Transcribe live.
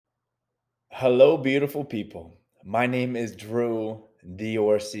Hello, beautiful people. My name is Drew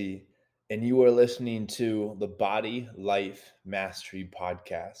Diorsi, and you are listening to the Body Life Mastery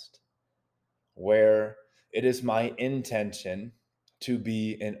Podcast, where it is my intention to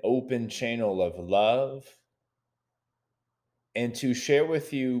be an open channel of love and to share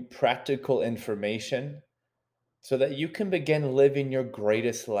with you practical information so that you can begin living your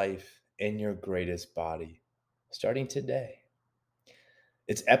greatest life in your greatest body starting today.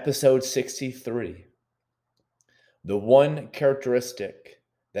 It's episode 63. The one characteristic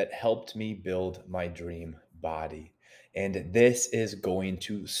that helped me build my dream body. And this is going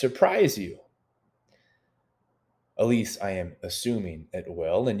to surprise you. At least I am assuming it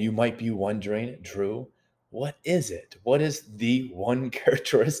will. And you might be wondering, Drew, what is it? What is the one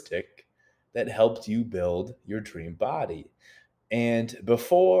characteristic that helped you build your dream body? And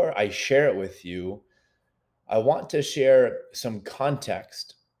before I share it with you, I want to share some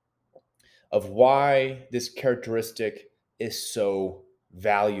context of why this characteristic is so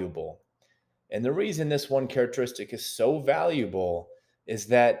valuable. And the reason this one characteristic is so valuable is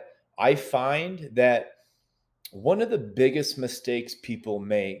that I find that one of the biggest mistakes people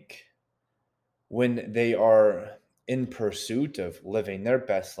make when they are in pursuit of living their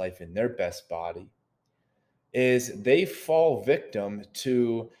best life in their best body is they fall victim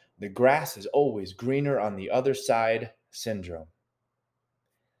to the grass is always greener on the other side syndrome.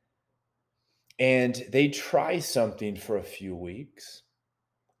 And they try something for a few weeks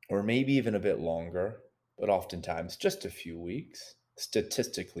or maybe even a bit longer, but oftentimes just a few weeks,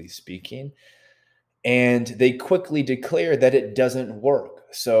 statistically speaking. And they quickly declare that it doesn't work.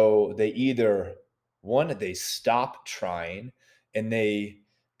 So they either, one, they stop trying and they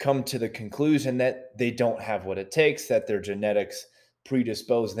come to the conclusion that they don't have what it takes, that their genetics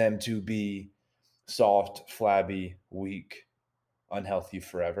predispose them to be soft, flabby, weak, unhealthy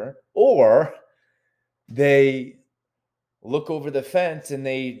forever. Or they look over the fence and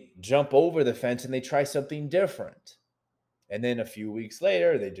they jump over the fence and they try something different. And then a few weeks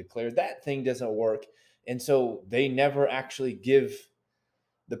later, they declare that thing doesn't work. And so they never actually give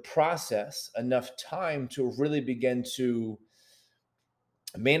the process enough time to really begin to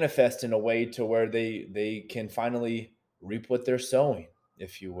manifest in a way to where they can finally reap what they're sowing,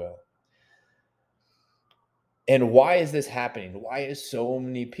 if you will. And why is this happening? Why is so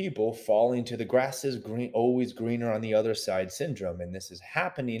many people falling to the grass is green, always greener on the other side syndrome? And this is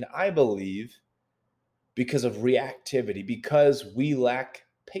happening, I believe, because of reactivity, because we lack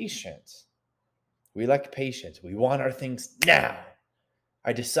patience. We lack patience. We want our things now.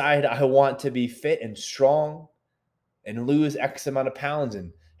 I decide I want to be fit and strong and lose X amount of pounds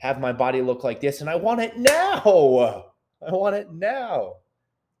and have my body look like this. And I want it now. I want it now.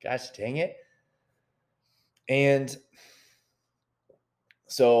 Gosh dang it. And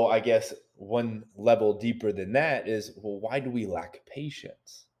so I guess one level deeper than that is, well, why do we lack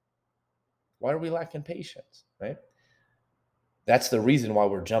patience? Why are we lacking patience, right? That's the reason why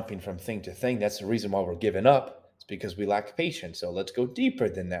we're jumping from thing to thing. That's the reason why we're giving up. It's because we lack patience. So let's go deeper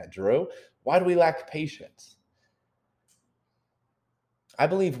than that, Drew. Why do we lack patience? I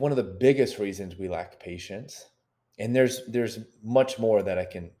believe one of the biggest reasons we lack patience, and there's much more that I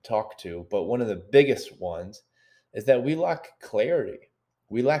can talk to, but one of the biggest ones is that we lack clarity.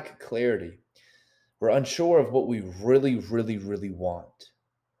 We lack clarity. We're unsure of what we really, really, really want.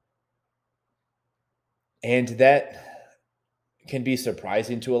 And that can be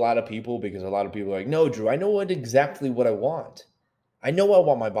surprising to a lot of people because a lot of people are like, no, Drew, I know exactly what I want. I know I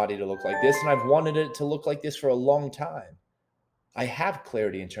want my body to look like this, and I've wanted it to look like this for a long time. I have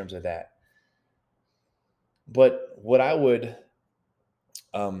clarity in terms of that. But what I would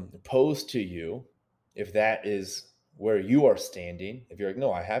pose to you, if that is where you are standing, if you're like,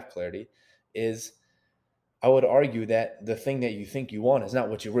 no, I have clarity, is I would argue that the thing that you think you want is not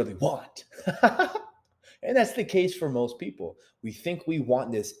what you really want. And that's the case for most people. We think we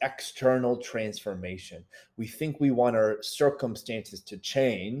want this external transformation. We think we want our circumstances to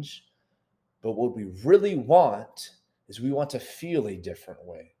change. But what we really want is we want to feel a different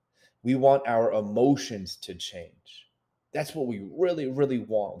way. We want our emotions to change. That's what we really, really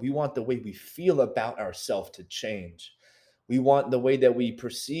want. We want the way we feel about ourselves to change. We want the way that we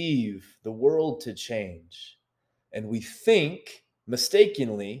perceive the world to change. And we think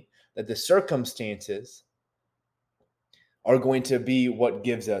mistakenly that the circumstances are going to be what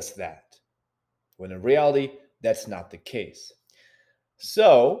gives us that. When in reality, that's not the case.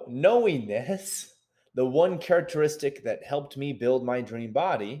 So, knowing this, the one characteristic that helped me build my dream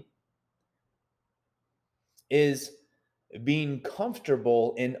body is being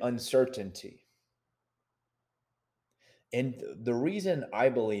comfortable in uncertainty. And the reason I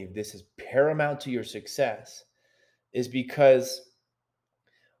believe this is paramount to your success is because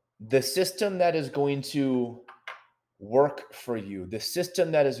the system that is going to work for you, the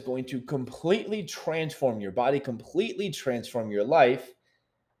system that is going to completely transform your body, completely transform your life,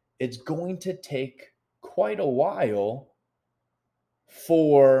 it's going to take quite a while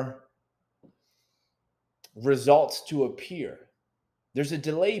for results to appear. There's a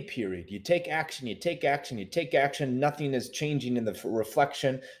delay period. You take action, you take action, you take action. Nothing is changing in the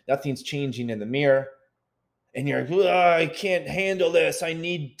reflection. Nothing's changing in the mirror. And you're like, I can't handle this. I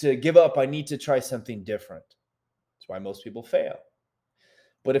need to give up. I need to try something different. That's why most people fail.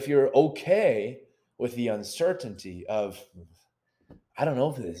 But if you're okay with the uncertainty of, I don't know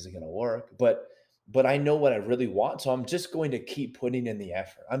if this is going to work, but I know what I really want, so I'm just going to keep putting in the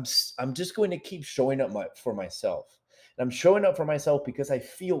effort. I'm just going to keep showing up for myself. And I'm showing up for myself because I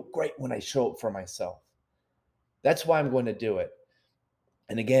feel great when I show up for myself. That's why I'm going to do it.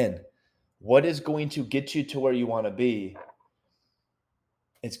 And again, what is going to get you to where you want to be?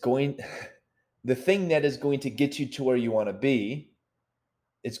 The thing that is going to get you to where you want to be,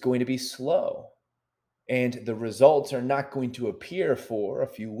 it's going to be slow. And the results are not going to appear for a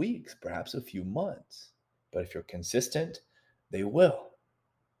few weeks, perhaps a few months. But if you're consistent, they will.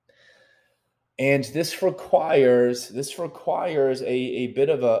 And this requires a bit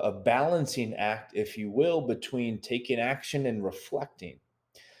of a balancing act, if you will, between taking action and reflecting.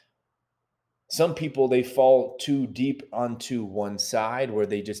 Some people, they fall too deep onto one side where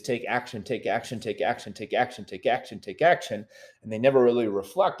they just take action, take action, take action, take action, take action, take action, and they never really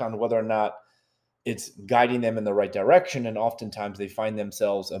reflect on whether or not it's guiding them in the right direction. And oftentimes they find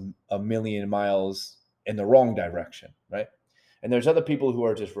themselves a million miles in the wrong direction, right? And there's other people who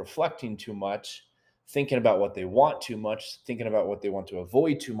are just reflecting too much, thinking about what they want too much, thinking about what they want to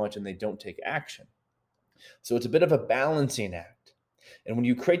avoid too much, and they don't take action. So it's a bit of a balancing act. And when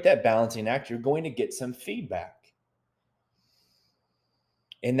you create that balancing act, you're going to get some feedback.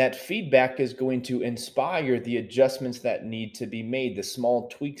 And that feedback is going to inspire the adjustments that need to be made, the small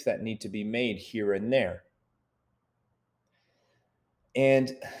tweaks that need to be made here and there.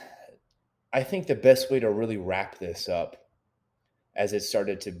 And I think the best way to really wrap this up, as it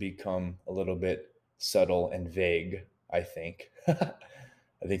started to become a little bit subtle and vague, I think.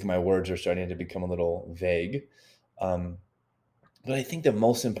 I think my words are starting to become a little vague. But I think the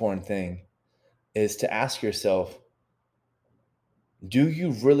most important thing is to ask yourself, do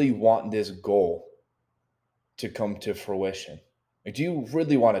you really want this goal to come to fruition? Like, do you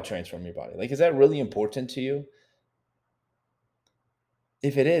really want to transform your body? Like, is that really important to you?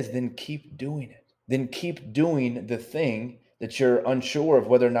 If it is, then keep doing it. Then keep doing the thing that you're unsure of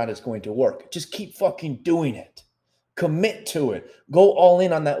whether or not it's going to work. Just keep fucking doing it. Commit to it. Go all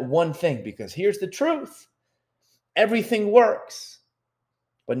in on that one thing, because here's the truth. Everything works,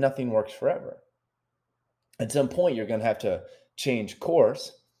 but nothing works forever. At some point, you're going to have to change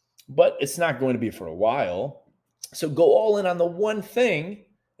course, but it's not going to be for a while. So go all in on the one thing,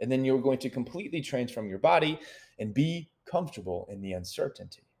 and then you're going to completely transform your body and be comfortable in the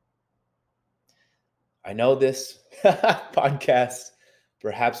uncertainty. I know this podcast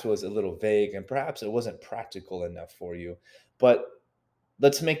perhaps was a little vague and perhaps it wasn't practical enough for you, but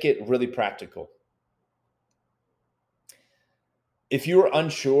let's make it really practical. If you're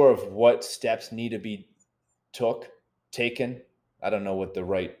unsure of what steps need to be taken, I don't know what the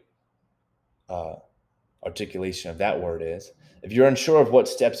right articulation of that word is. If you're unsure of what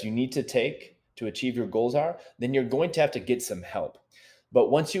steps you need to take to achieve your goals are, then you're going to have to get some help. But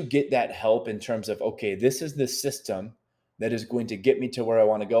once you get that help in terms of, okay, this is the system that is going to get me to where I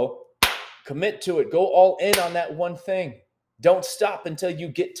want to go, commit to it. Go all in on that one thing. Don't stop until you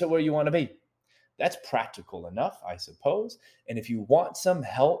get to where you want to be. That's practical enough, I suppose. And if you want some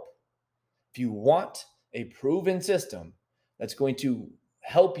help, if you want a proven system that's going to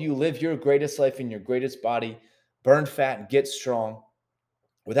help you live your greatest life in your greatest body, burn fat and get strong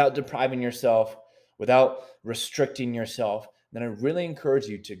without depriving yourself, without restricting yourself, then I really encourage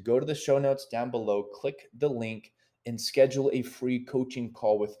you to go to the show notes down below, click the link, and schedule a free coaching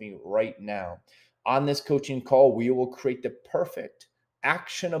call with me right now. On this coaching call, we will create the perfect,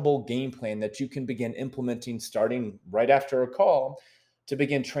 actionable game plan that you can begin implementing starting right after a call to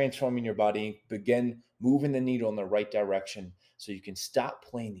begin transforming your body, begin moving the needle in the right direction so you can stop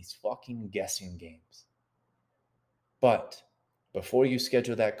playing these fucking guessing games. But before you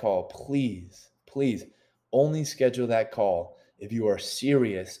schedule that call, please only schedule that call if you are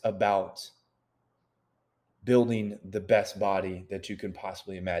serious about building the best body that you can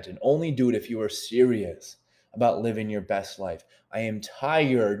possibly imagine. Only do it if you are serious about living your best life. I am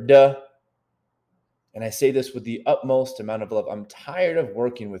tired And I say this with the utmost amount of love. I'm tired of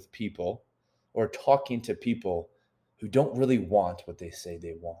working with people or talking to people who don't really want what they say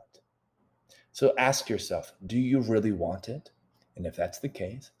they want. So ask yourself, do you really want it? And if that's the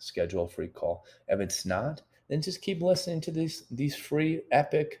case, schedule a free call. If it's not, then just keep listening to these free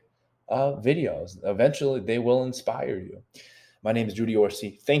epic videos. Eventually, they will inspire you. My name is Judy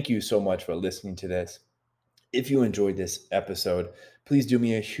Orsi. Thank you so much for listening to this. If you enjoyed this episode, please do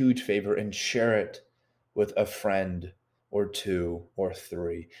me a huge favor and share it with a friend or two or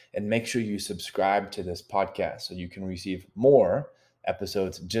three. And make sure you subscribe to this podcast so you can receive more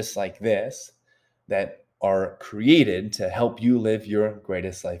episodes just like this that are created to help you live your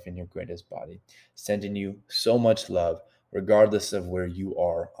greatest life in your greatest body. Sending you so much love, regardless of where you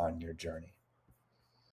are on your journey.